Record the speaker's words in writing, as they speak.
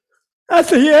At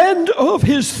the end of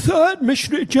his third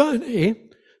missionary journey,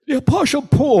 the Apostle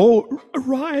Paul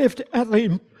arrived at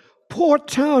the port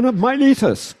town of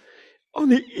Miletus on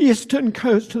the eastern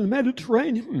coast of the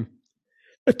Mediterranean.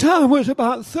 The town was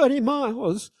about 30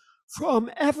 miles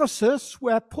from Ephesus,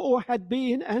 where Paul had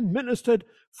been and ministered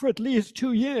for at least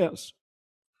 2 years.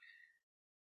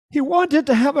 He wanted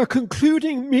to have a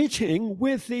concluding meeting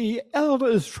with the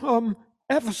elders from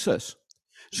Ephesus.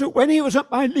 So when he was at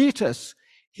Miletus,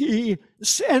 he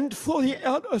sent for the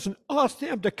elders and asked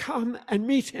them to come and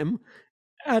meet him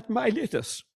at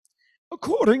Miletus.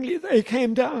 Accordingly, they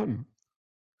came down.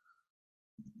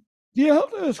 The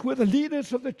elders were the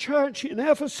leaders of the church in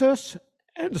Ephesus,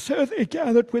 and so they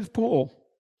gathered with Paul.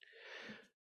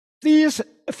 These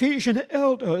Ephesian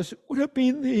elders would have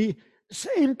been the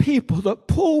same people that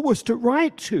Paul was to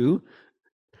write to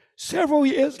several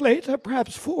years later,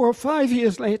 perhaps 4 or 5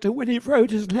 years later, when he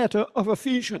wrote his letter of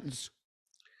Ephesians.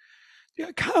 The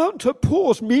account of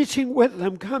Paul's meeting with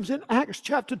them comes in Acts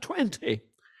chapter 20.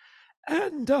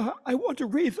 And I want to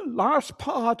read the last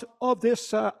part of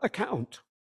this account.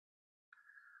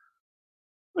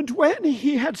 And when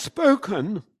he had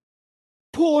spoken,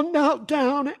 Paul knelt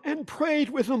down and prayed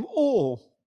with them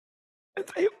all. And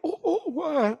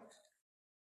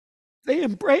they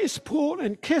embraced Paul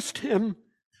and kissed him,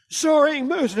 sorrowing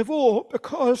most of all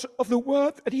because of the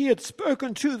word that he had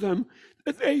spoken to them,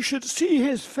 that they should see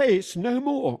his face no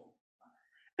more.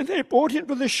 And they brought him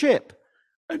to the ship,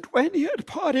 and when he had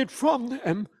parted from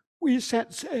them, we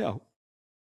set sail.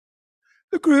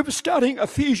 The group studying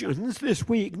Ephesians this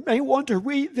week may want to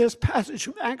read this passage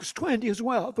from Acts 20 as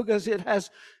well, because it has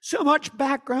so much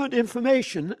background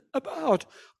information about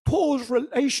Paul's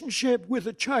relationship with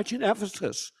the church in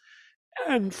Ephesus.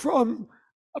 And from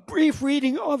a brief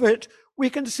reading of it, we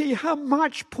can see how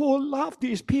much Paul loved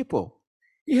these people.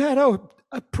 He had a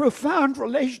profound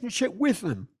relationship with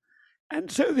them. And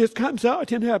so this comes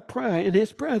out in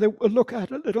his prayer that we'll look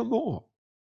at a little more.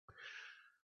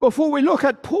 Before we look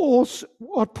at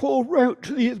what Paul wrote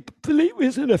to the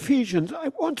believers in Ephesians, I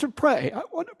want to pray. I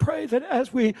want to pray that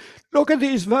as we look at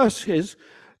these verses,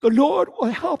 the Lord will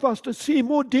help us to see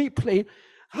more deeply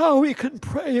how we can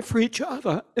pray for each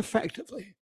other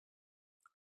effectively.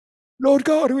 Lord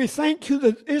God, we thank you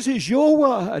that this is your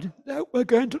word that we're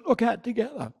going to look at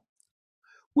together.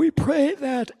 We pray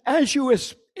that as you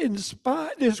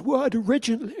inspired this word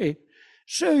originally,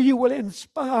 so you will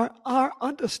inspire our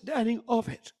understanding of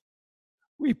it.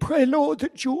 We pray, Lord,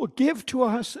 that you will give to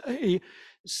us a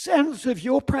sense of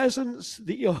your presence,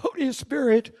 the Holy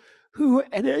Spirit, who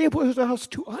enables us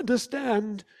to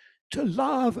understand, to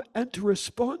love, and to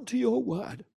respond to your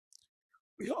word.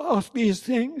 We ask these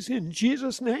things in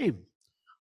Jesus' name.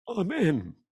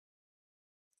 Amen.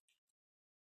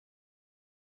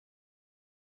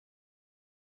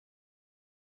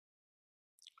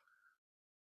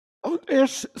 On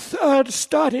this third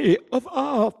study of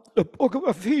the book of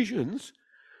Ephesians,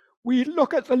 we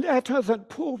look at the letter that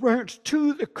Paul wrote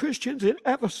to the Christians in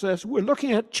Ephesus. We're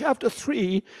looking at chapter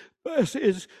 3,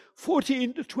 verses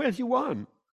 14 to 21.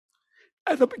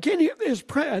 At the beginning of this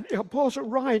prayer, the apostle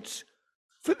writes,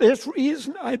 "For this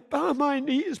reason I bow my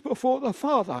knees before the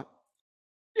Father."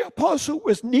 The apostle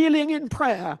was kneeling in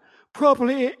prayer,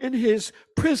 probably in his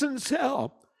prison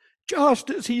cell,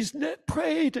 just as he's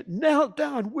knelt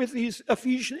down with these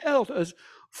Ephesian elders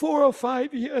 4 or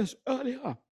 5 years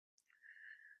earlier.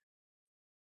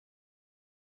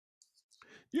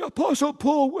 The apostle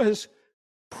Paul was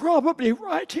probably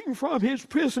writing from his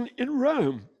prison in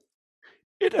Rome.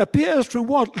 It appears from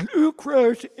what Luke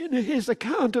wrote in his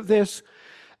account of this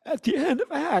at the end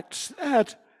of Acts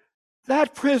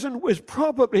that prison was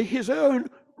probably his own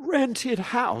rented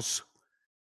house.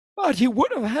 But he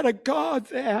would have had a guard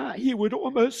there. He would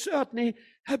almost certainly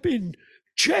have been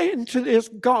chained to this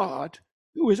guard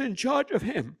who was in charge of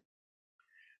him.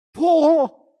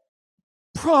 Paul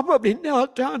probably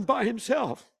knelt down by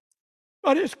himself,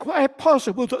 but it's quite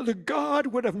possible that the guard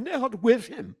would have knelt with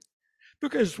him,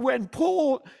 because when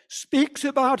Paul speaks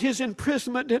about his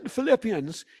imprisonment in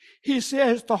Philippians, he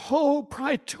says the whole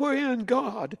Praetorian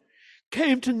Guard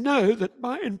came to know that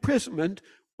my imprisonment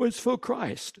was for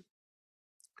Christ.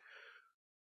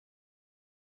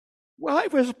 Why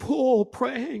was Paul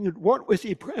praying, and what was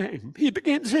he praying? He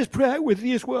begins his prayer with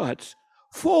these words,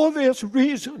 "For this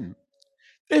reason."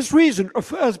 This reason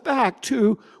refers back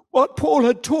to what Paul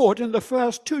had taught in the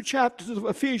first 2 chapters of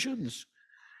Ephesians.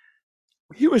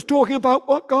 He was talking about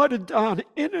what God had done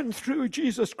in and through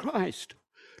Jesus Christ.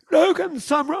 Logan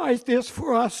summarized this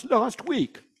for us last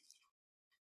week.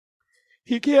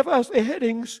 He gave us the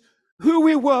headings: who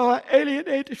we were,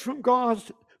 alienated from God,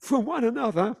 from one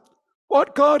another,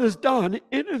 what God has done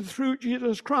in and through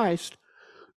Jesus Christ,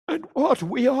 and what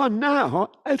we are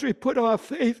now as we put our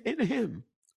faith in him.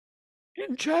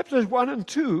 In chapters 1 and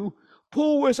 2,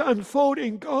 Paul was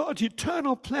unfolding God's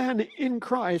eternal plan in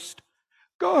Christ.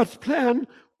 God's plan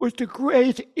was to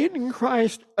create in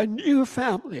Christ a new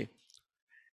family.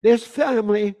 This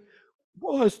family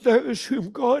was those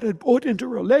whom God had brought into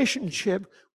relationship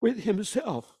with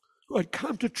himself, who had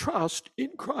come to trust in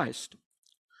Christ.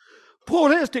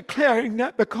 Paul is declaring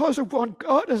that because of what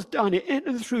God has done in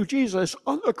and through Jesus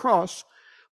on the cross,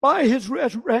 by his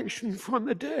resurrection from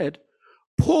the dead,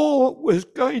 Paul was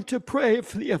going to pray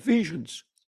for the Ephesians,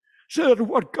 so that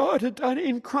what God had done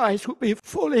in Christ would be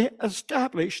fully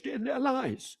established in their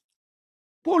lives.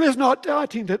 Paul is not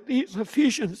doubting that these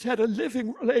Ephesians had a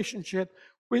living relationship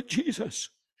with Jesus,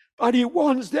 but he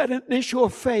wants that initial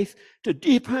faith to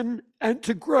deepen and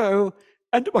to grow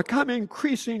and to become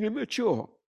increasingly mature.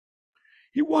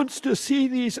 He wants to see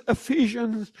these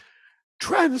Ephesians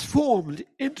transformed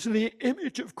into the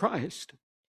image of Christ.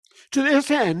 To this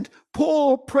end,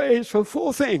 Paul prays for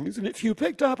 4 things, and if you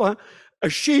picked up a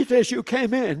sheet as you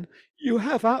came in, you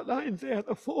have outlined there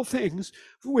the 4 things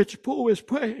for which Paul is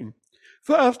praying.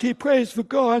 First, he prays for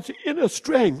God's inner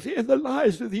strength in the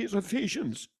lives of these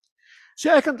Ephesians.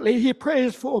 Secondly, he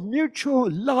prays for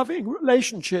mutual loving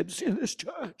relationships in this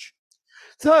church.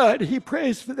 Third, he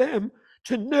prays for them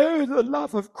to know the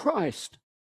love of Christ.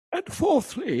 And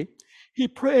fourthly, he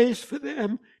prays for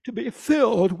them to be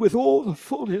filled with all the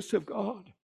fullness of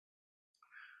God.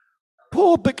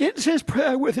 Paul begins his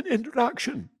prayer with an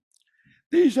introduction.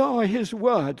 These are his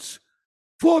words.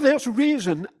 For this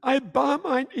reason, I bow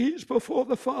my knees before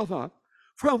the Father,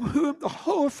 from whom the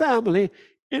whole family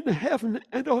in heaven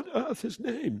and on earth is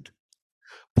named.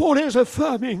 Paul is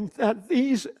affirming that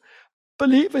these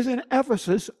believers in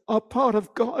Ephesus are part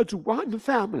of God's one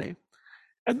family,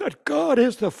 and that God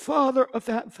is the Father of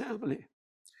that family.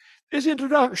 This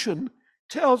introduction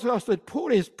tells us that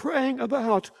Paul is praying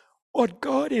about what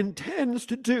God intends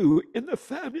to do in the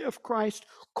family of Christ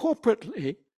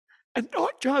corporately, and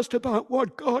not just about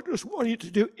what God was wanting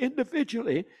to do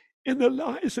individually in the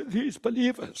lives of these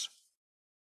believers.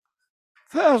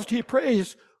 First, he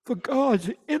prays for God's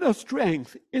inner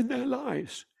strength in their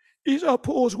lives. These are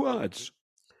Paul's words,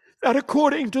 that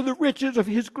according to the riches of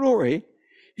his glory,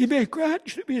 he may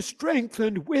grant you to be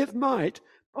strengthened with might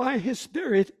by his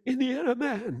Spirit in the inner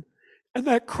man, and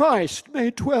that Christ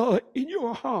may dwell in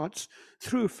your hearts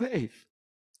through faith.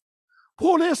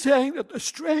 Paul is saying that the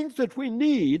strength that we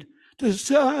need to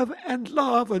serve and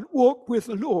love and walk with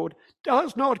the Lord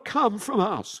does not come from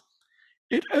us.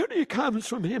 It only comes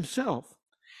from himself.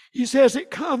 He says it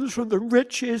comes from the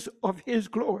riches of his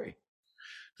glory.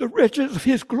 The riches of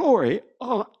his glory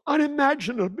are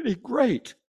unimaginably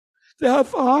great. They are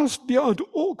vast beyond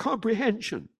all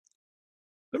comprehension.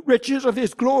 The riches of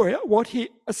his glory are what he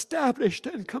established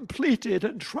and completed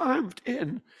and triumphed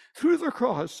in through the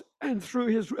cross and through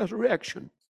his resurrection.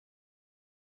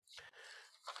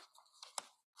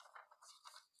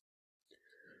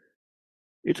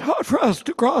 It's hard for us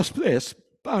to grasp this,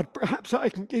 but perhaps I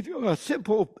can give you a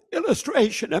simple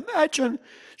illustration. Imagine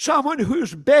someone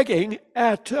who's begging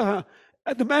at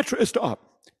the metro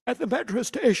stop, at the metro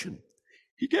station.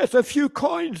 He gets a few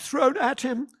coins thrown at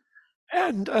him,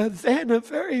 and then a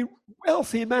very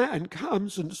wealthy man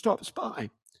comes and stops by.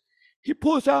 He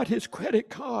pulls out his credit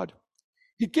card.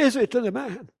 He gives it to the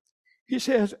man. He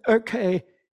says, okay,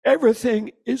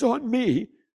 everything is on me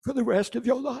for the rest of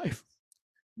your life.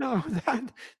 Now,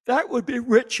 that would be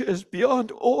riches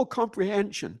beyond all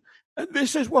comprehension. And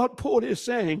this is what Paul is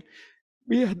saying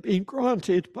we have been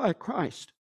granted by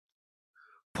Christ.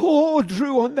 Paul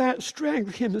drew on that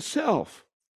strength himself,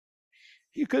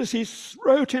 because he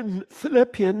wrote in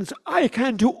Philippians, I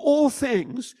can do all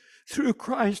things through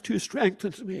Christ who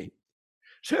strengthens me.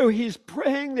 So he's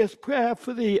praying this prayer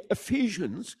for the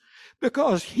Ephesians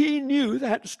because he knew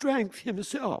that strength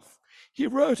himself. He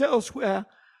wrote elsewhere,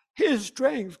 his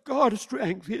strength, God's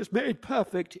strength, is made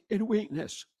perfect in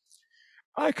weakness.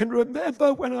 I can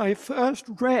remember when I first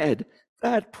read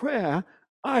that prayer,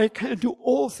 I can do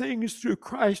all things through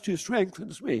Christ who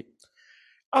strengthens me.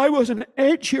 I was an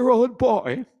 8-year-old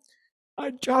boy.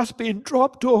 I'd just been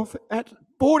dropped off at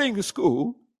boarding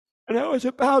school, and I was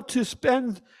about to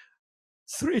spend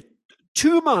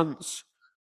 2 months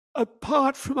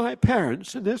apart from my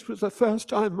parents, and this was the first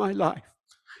time in my life.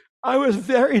 I was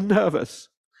very nervous.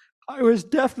 I was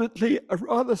definitely a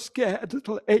rather scared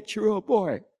little 8-year-old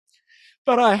boy.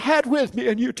 But I had with me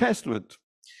a New Testament,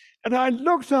 and I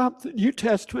looked up the New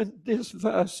Testament, this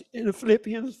verse in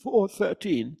Philippians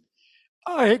 4:13.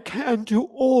 I can do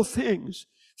all things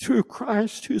through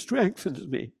Christ who strengthens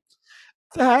me.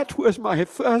 That was my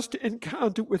first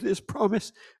encounter with this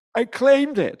promise. I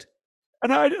claimed it,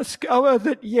 and I discovered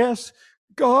that, yes,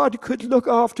 God could look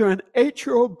after an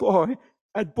 8-year-old boy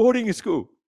at boarding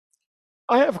school.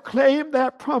 I have claimed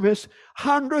that promise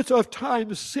hundreds of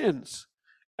times since,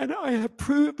 and I have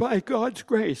proved by God's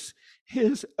grace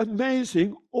his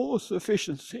amazing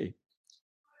all-sufficiency.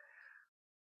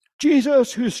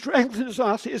 Jesus, who strengthens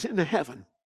us, is in heaven.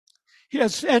 He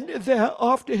ascended there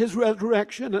after his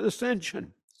resurrection and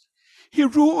ascension. He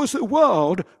rules the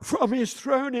world from his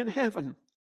throne in heaven.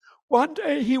 One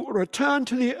day he will return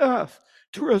to the earth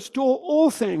to restore all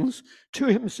things to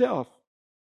himself.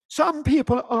 Some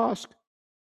people ask,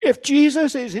 if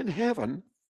Jesus is in heaven,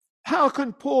 how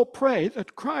can Paul pray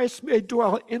that Christ may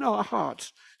dwell in our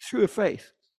hearts through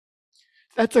faith?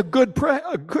 That's a good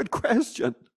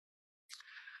question.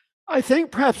 I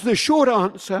think perhaps the short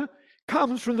answer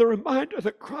comes from the reminder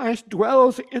that Christ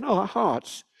dwells in our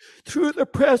hearts through the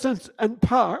presence and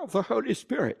power of the Holy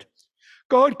Spirit.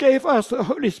 God gave us the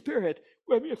Holy Spirit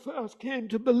when we first came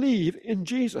to believe in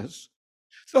Jesus.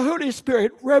 The Holy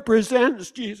Spirit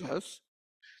represents Jesus.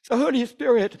 The Holy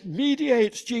Spirit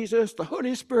mediates Jesus. The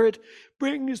Holy Spirit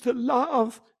brings the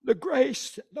love, the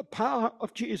grace, the power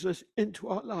of Jesus into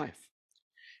our life.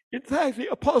 In fact,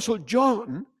 the Apostle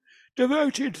John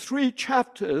devoted 3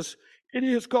 chapters in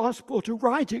his gospel to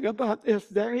writing about this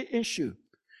very issue.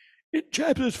 In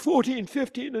chapters 14,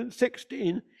 15, and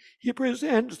 16, he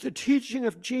presents the teaching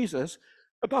of Jesus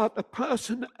about the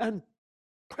person and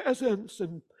presence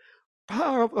and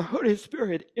power of the Holy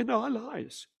Spirit in our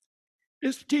lives.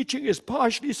 This teaching is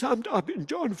partially summed up in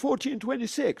John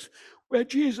 14:26, where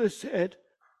Jesus said,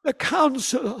 "The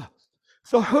Counselor,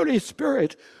 the Holy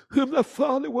Spirit, whom the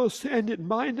Father will send in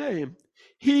my name,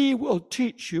 he will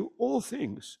teach you all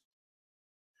things."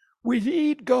 We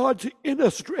need God's inner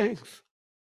strength,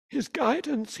 his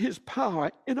guidance, his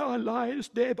power in our lives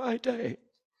day by day.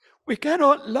 We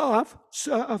cannot love,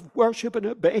 serve, worship, and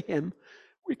obey him.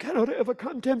 We cannot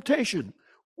overcome temptation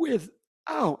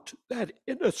without that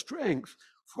inner strength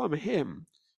from him,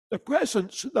 the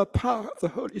presence and the power of the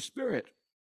Holy Spirit.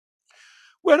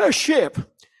 When a ship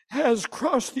has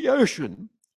crossed the ocean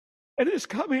and is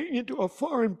coming into a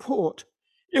foreign port,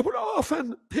 it will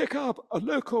often pick up a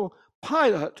local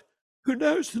pilot who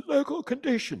knows the local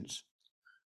conditions.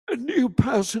 A new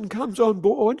person comes on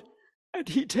board and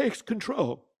he takes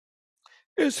control.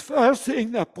 This first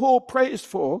thing that Paul prays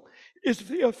for is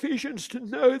for the Ephesians to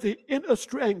know the inner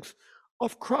strength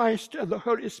of Christ and the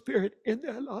Holy Spirit in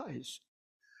their lives.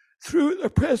 Through the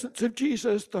presence of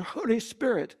Jesus, the Holy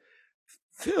Spirit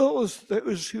fills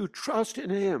those who trust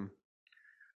in him.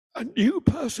 A new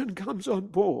person comes on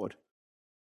board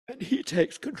and he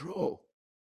takes control.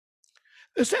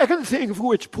 The second thing for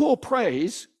which Paul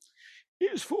prays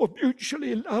is for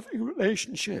mutually loving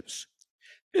relationships.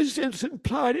 This is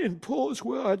implied in Paul's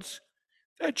words,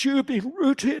 that you, being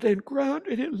rooted and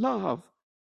grounded in love,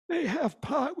 may have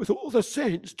power with all the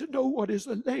saints to know what is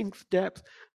the length, depth,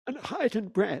 and height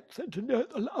and breadth, and to know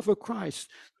the love of Christ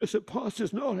that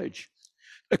surpasses knowledge.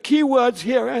 The key words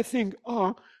here, I think,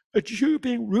 are that you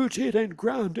being rooted and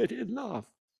grounded in love.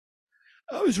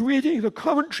 I was reading the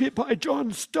commentary by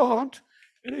John Stott,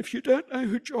 and if you don't know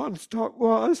who John Stott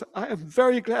was, I am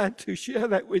very glad to share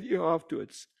that with you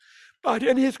afterwards. But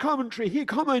in his commentary, he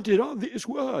commented on these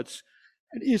words,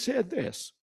 and he said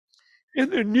this: in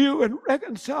the new and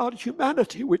reconciled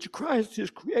humanity which Christ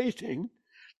is creating,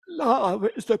 love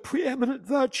is the preeminent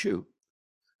virtue.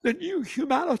 The new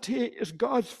humanity is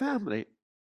God's family,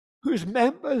 whose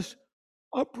members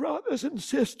are brothers and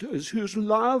sisters whose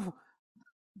love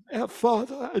their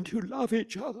Father and who love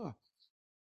each other,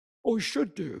 or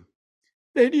should do.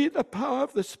 They need the power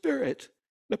of the Spirit,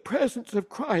 the presence of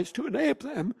Christ, to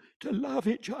enable them to love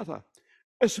each other,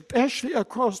 especially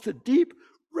across the deep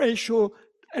racial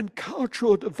and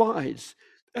cultural divides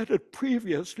that had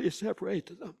previously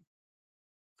separated them.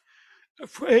 The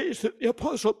phrase that the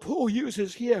Apostle Paul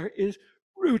uses here is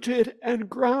rooted and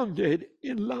grounded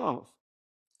in love.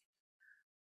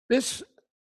 This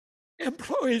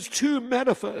employs 2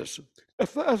 metaphors. The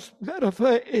first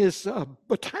metaphor is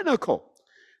botanical,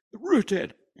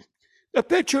 rooted. The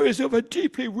picture is of a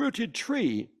deeply rooted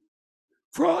tree.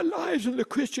 For our lives in the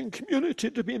Christian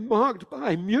community to be marked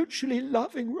by mutually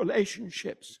loving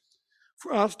relationships,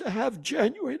 for us to have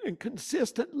genuine and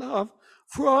consistent love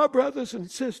for our brothers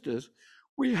and sisters,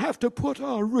 we have to put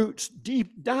our roots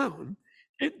deep down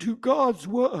into God's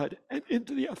word and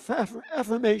into the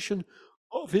affirmation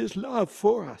of his love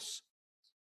for us.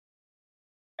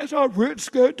 As our roots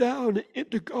go down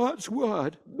into God's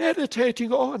word,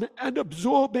 meditating on and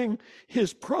absorbing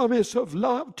his promise of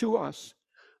love to us,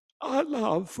 our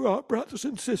love for our brothers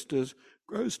and sisters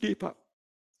grows deeper.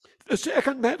 The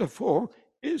second metaphor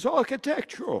is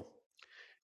architectural.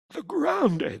 The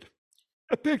grounded.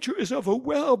 The picture is of a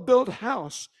well-built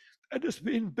house that has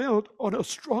been built on a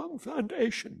strong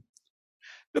foundation.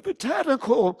 The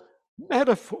botanical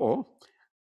metaphor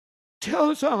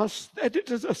tells us that it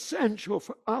is essential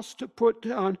for us to put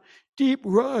down deep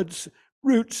roots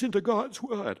into God's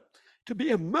word, to be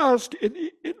immersed in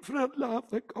the infinite love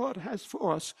that God has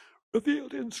for us,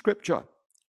 revealed in Scripture.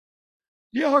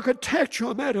 The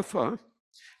architectural metaphor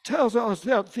tells us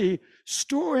that the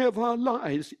story of our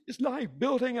lives is like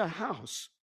building a house.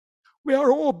 We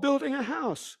are all building a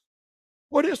house.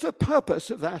 What is the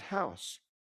purpose of that house?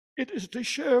 It is to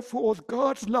show forth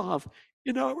God's love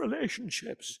in our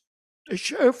relationships, to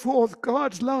show forth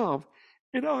God's love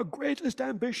in our greatest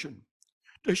ambition,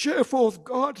 to show forth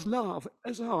God's love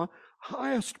as our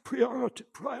highest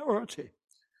priority.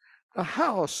 A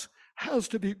house has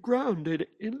to be grounded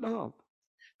in love.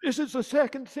 This is the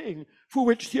second thing for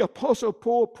which the Apostle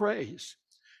Paul prays: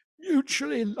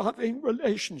 mutually loving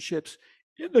relationships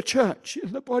in the church,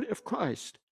 in the body of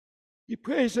Christ. He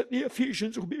prays that the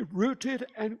Ephesians will be rooted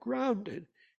and grounded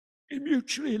in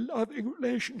mutually loving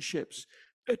relationships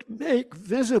that make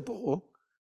visible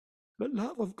the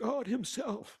love of God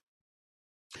himself.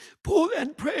 Paul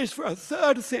then prays for a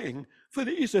third thing for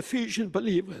these Ephesian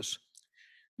believers,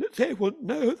 that they will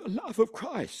know the love of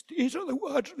Christ. These are the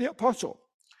words of the apostle.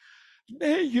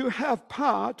 May you have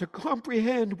power to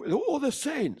comprehend with all the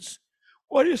saints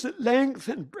what is the length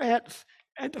and breadth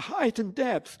and height and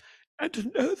depth, and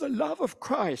to know the love of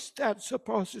Christ that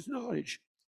surpasses knowledge.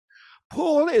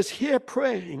 Paul is here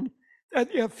praying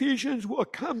that the Ephesians will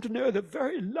come to know the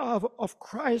very love of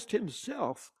Christ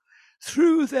himself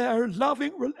through their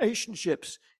loving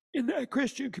relationships in their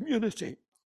Christian community.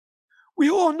 We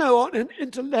all know on an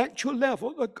intellectual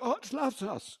level that God loves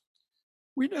us.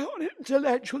 We know on an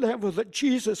intellectual level that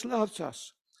Jesus loves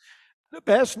us. The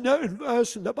best known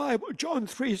verse in the Bible, John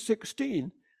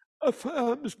 3:16,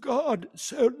 affirms God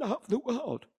so loved the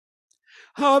world.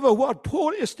 However, what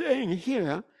Paul is saying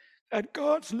here, that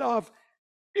God's love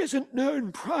isn't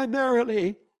known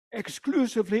primarily,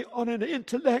 exclusively on an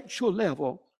intellectual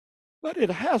level, but it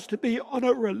has to be on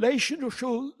a relational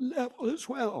level as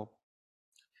well.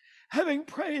 Having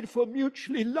prayed for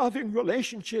mutually loving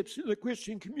relationships in the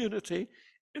Christian community,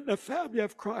 in the family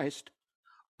of Christ,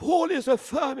 Paul is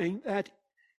affirming that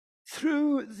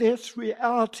through this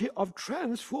reality of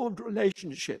transformed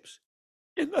relationships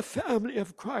in the family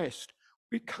of Christ,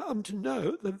 we come to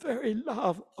know the very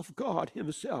love of God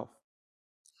himself.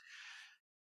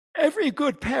 Every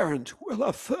good parent will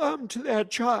affirm to their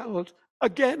child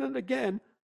again and again,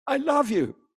 I love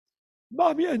you.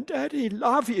 Mommy and Daddy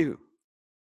love you.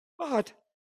 But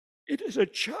it is a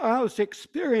child's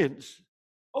experience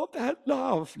of that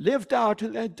love lived out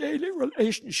in their daily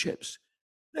relationships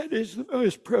that is the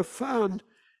most profound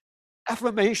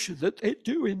affirmation that they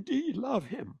do indeed love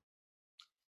him.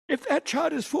 If that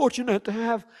child is fortunate to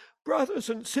have brothers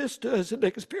and sisters and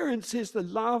experiences the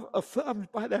love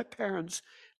affirmed by their parents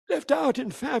lived out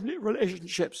in family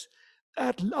relationships,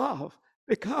 that love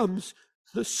becomes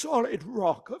the solid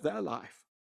rock of their life.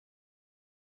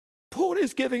 Paul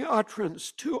is giving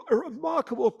utterance to a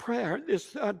remarkable prayer in this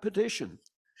third petition.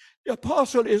 The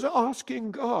apostle is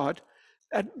asking God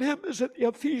that members of the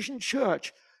Ephesian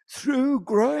church, through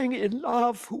growing in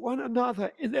love for one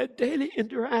another in their daily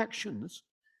interactions,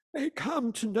 may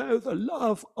come to know the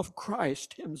love of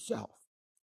Christ himself.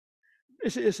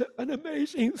 This is an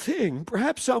amazing thing.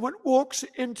 Perhaps someone walks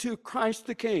into Christ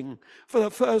the King for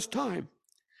the first time.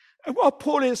 And what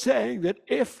Paul is saying, that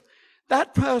if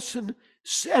that person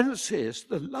senses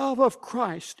the love of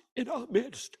Christ in our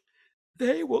midst,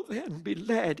 they will then be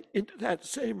led into that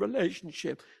same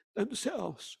relationship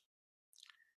themselves.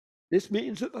 This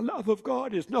means that the love of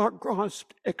God is not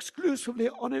grasped exclusively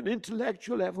on an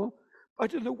intellectual level,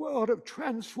 but in the world of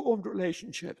transformed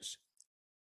relationships.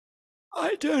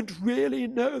 I don't really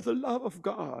know the love of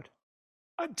God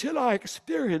until I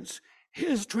experience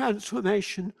his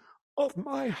transformation of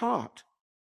my heart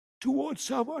towards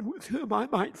someone with whom I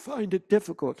might find it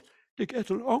difficult to get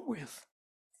along with.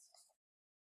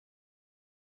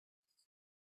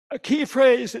 A key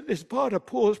phrase in this part of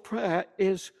Paul's prayer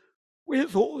is,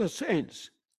 with all the saints.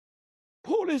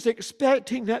 Paul is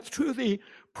expecting that through the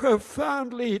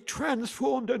profoundly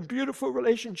transformed and beautiful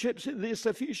relationships in this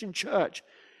Ephesian church,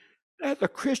 that the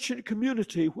Christian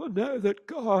community will know that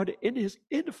God, in his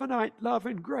infinite love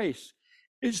and grace,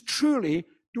 is truly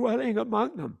dwelling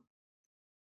among them.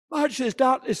 Much is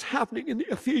doubtless happening in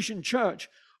the Ephesian church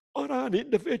on an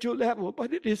individual level,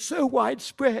 but it is so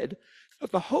widespread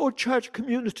that the whole church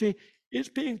community is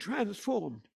being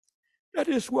transformed. That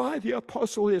is why the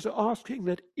apostle is asking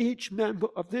that each member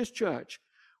of this church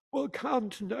will come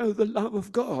to know the love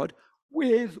of God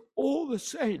with all the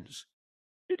saints.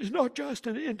 It is not just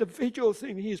an individual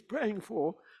thing he's praying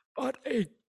for, but a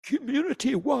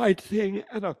community-wide thing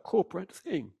and a corporate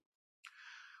thing.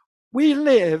 We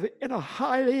live in a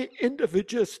highly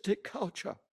individualistic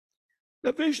culture.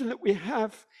 The vision that we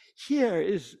have here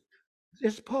is,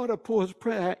 this part of Paul's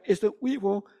prayer, is that we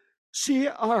will see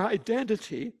our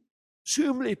identity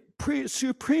supremely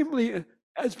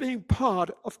as being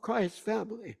part of Christ's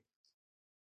family,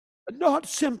 not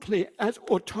simply as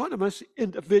autonomous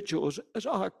individuals as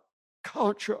our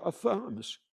culture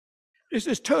affirms. This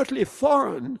is totally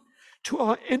foreign to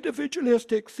our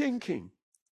individualistic thinking.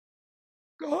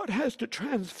 God has to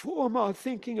transform our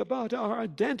thinking about our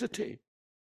identity.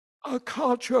 Our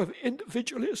culture of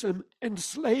individualism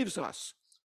enslaves us.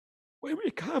 When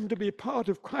we come to be part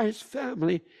of Christ's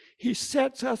family, he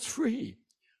sets us free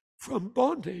from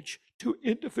bondage to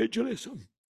individualism.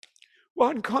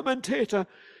 One commentator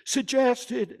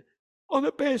suggested, on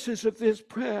the basis of this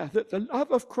prayer, that the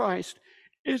love of Christ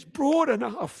is broad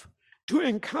enough to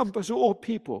encompass all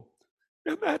people,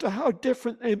 no matter how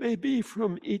different they may be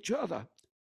from each other.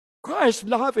 Christ's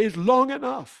love is long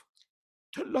enough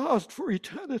to last for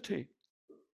eternity.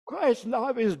 Christ's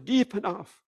love is deep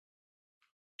enough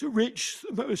to reach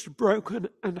the most broken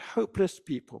and hopeless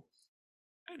people.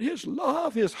 And his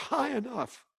love is high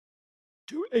enough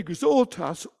to exalt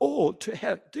us all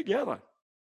together.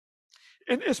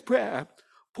 In this prayer,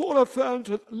 Paul affirms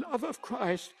that the love of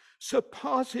Christ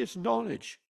surpasses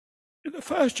knowledge. In the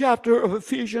first chapter of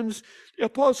Ephesians, the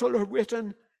apostle had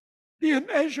written the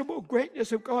immeasurable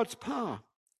greatness of God's power.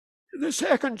 In the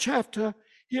second chapter,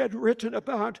 he had written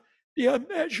about the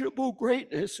immeasurable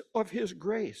greatness of his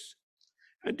grace.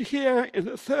 And here in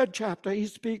the third chapter, he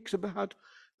speaks about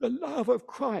the love of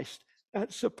Christ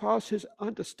that surpasses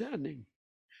understanding.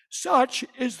 Such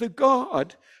is the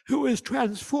God who is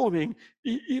transforming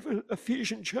the even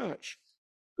Ephesian church,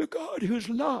 the God whose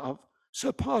love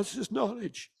surpasses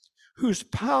knowledge, whose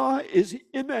power is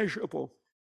immeasurable,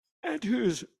 and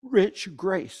whose rich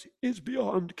grace is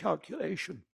beyond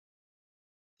calculation.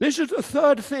 This is the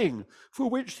third thing for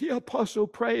which the apostle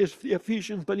prays for the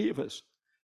Ephesian believers,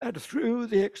 that through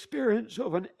the experience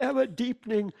of an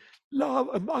ever-deepening love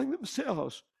among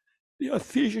themselves, the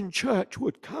Ephesian church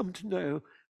would come to know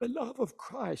the love of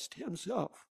Christ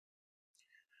himself.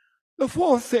 The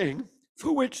fourth thing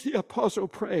for which the apostle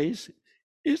prays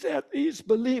is that these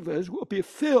believers will be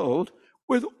filled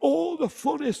with all the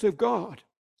fullness of God.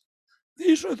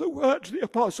 These are the words of the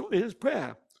apostle in his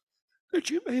prayer, that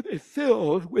you may be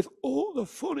filled with all the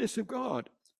fullness of God.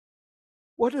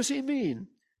 What does he mean,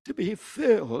 to be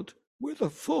filled with the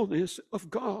fullness of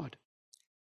God?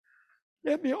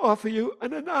 Let me offer you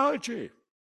an analogy.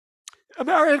 A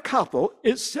married couple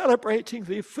is celebrating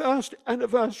the first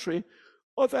anniversary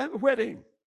of their wedding.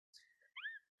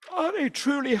 Are they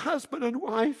truly husband and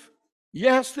wife?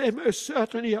 Yes, they most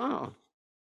certainly are.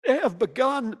 They have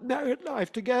begun married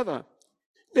life together.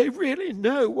 They really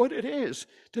know what it is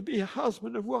to be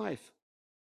husband and wife.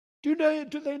 Do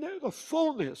they know the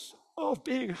fullness of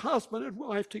being husband and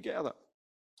wife together?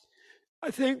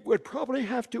 I think we'd probably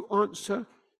have to answer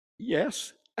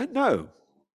yes and no.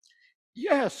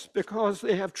 Yes, because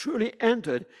they have truly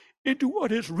entered into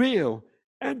what is real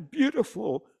and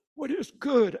beautiful, what is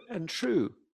good and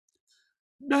true.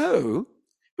 No,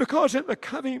 because in the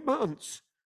coming months,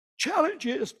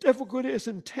 challenges, difficulties,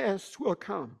 and tests will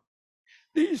come.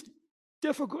 These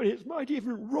difficulties might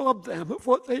even rob them of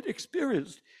what they'd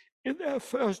experienced in their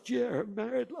first year of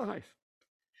married life.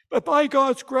 But by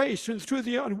God's grace and through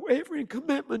the unwavering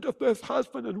commitment of both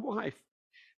husband and wife,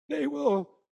 they will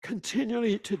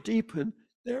continually to deepen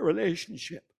their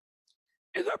relationship.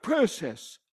 In the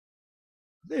process,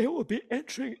 they will be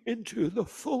entering into the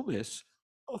fullness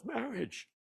of marriage.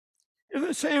 In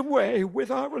the same way, with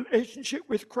our relationship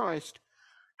with Christ,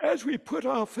 as we put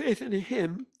our faith in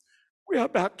him, we are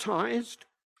baptized,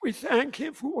 we thank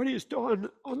him for what he's done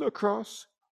on the cross,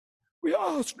 we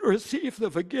ask to receive the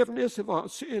forgiveness of our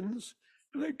sins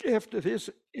and the gift of his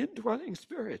indwelling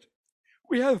spirit.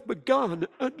 We have begun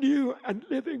a new and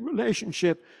living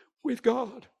relationship with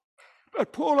God.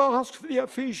 But Paul asks for the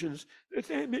Ephesians that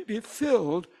they may be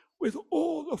filled with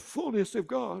all the fullness of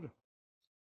God.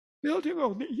 Building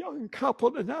on the young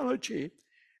couple analogy,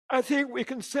 I think we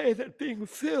can say that being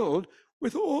filled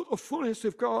with all the fullness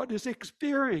of God is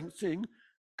experiencing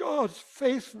God's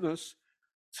faithfulness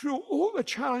through all the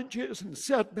challenges and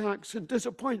setbacks and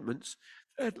disappointments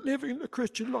that living the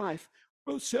Christian life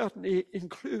will certainly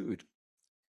include.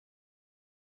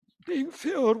 Being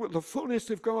filled with the fullness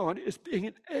of God is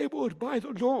being enabled by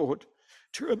the Lord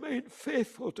to remain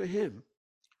faithful to him.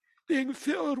 Being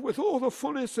filled with all the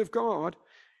fullness of God,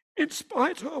 in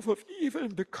spite of even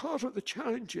because of the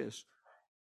challenges,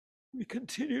 we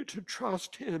continue to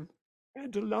trust him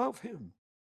and to love him,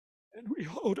 and we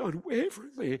hold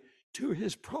unwaveringly to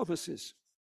his promises.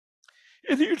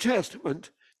 In the New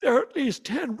Testament, there are at least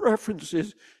 10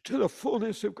 references to the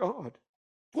fullness of God.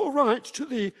 Paul writes to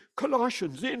the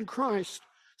Colossians, in Christ,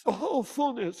 the whole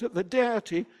fullness of the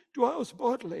deity dwells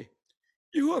bodily.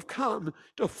 You have come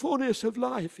to fullness of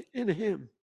life in him.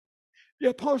 The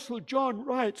Apostle John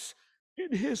writes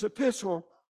in his epistle,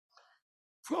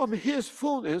 from his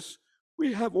fullness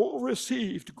we have all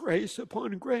received grace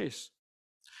upon grace.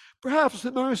 Perhaps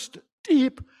the most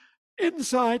deep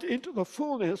insight into the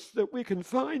fullness that we can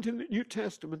find in the New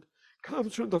Testament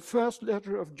comes from the first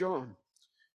letter of John.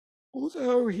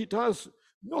 Although he does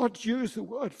not use the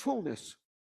word fullness,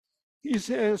 he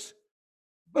says,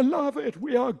 Beloved,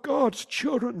 we are God's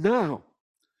children now.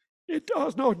 It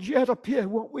does not yet appear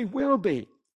what we will be,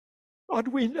 but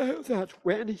we know that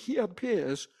when he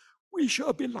appears, we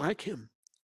shall be like him,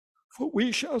 for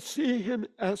we shall see him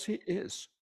as he is.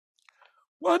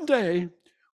 One day,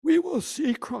 we will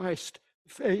see Christ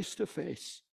face to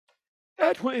face.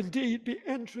 That will indeed be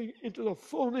entering into the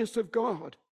fullness of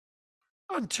God.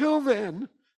 Until then,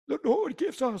 the Lord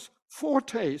gives us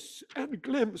foretastes and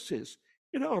glimpses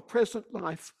in our present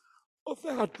life of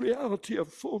that reality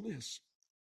of fullness.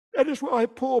 That is why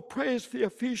Paul prays for the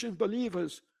Ephesian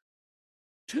believers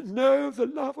to know the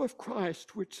love of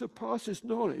Christ which surpasses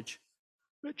knowledge,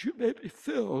 that you may be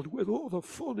filled with all the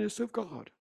fullness of God.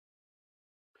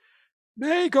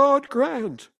 May God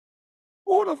grant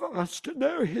all of us to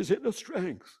know his inner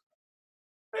strength.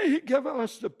 May he give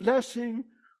us the blessing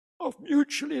of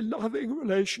mutually loving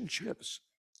relationships.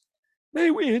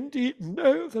 May we indeed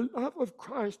know the love of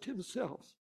Christ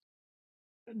himself.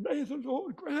 And may the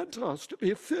Lord grant us to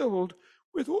be filled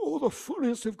with all the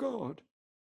fullness of God,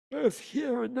 both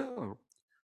here and now,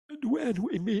 and when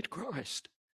we meet Christ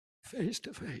face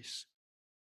to face.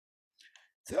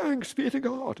 Thanks be to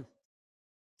God.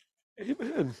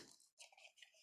 Amen.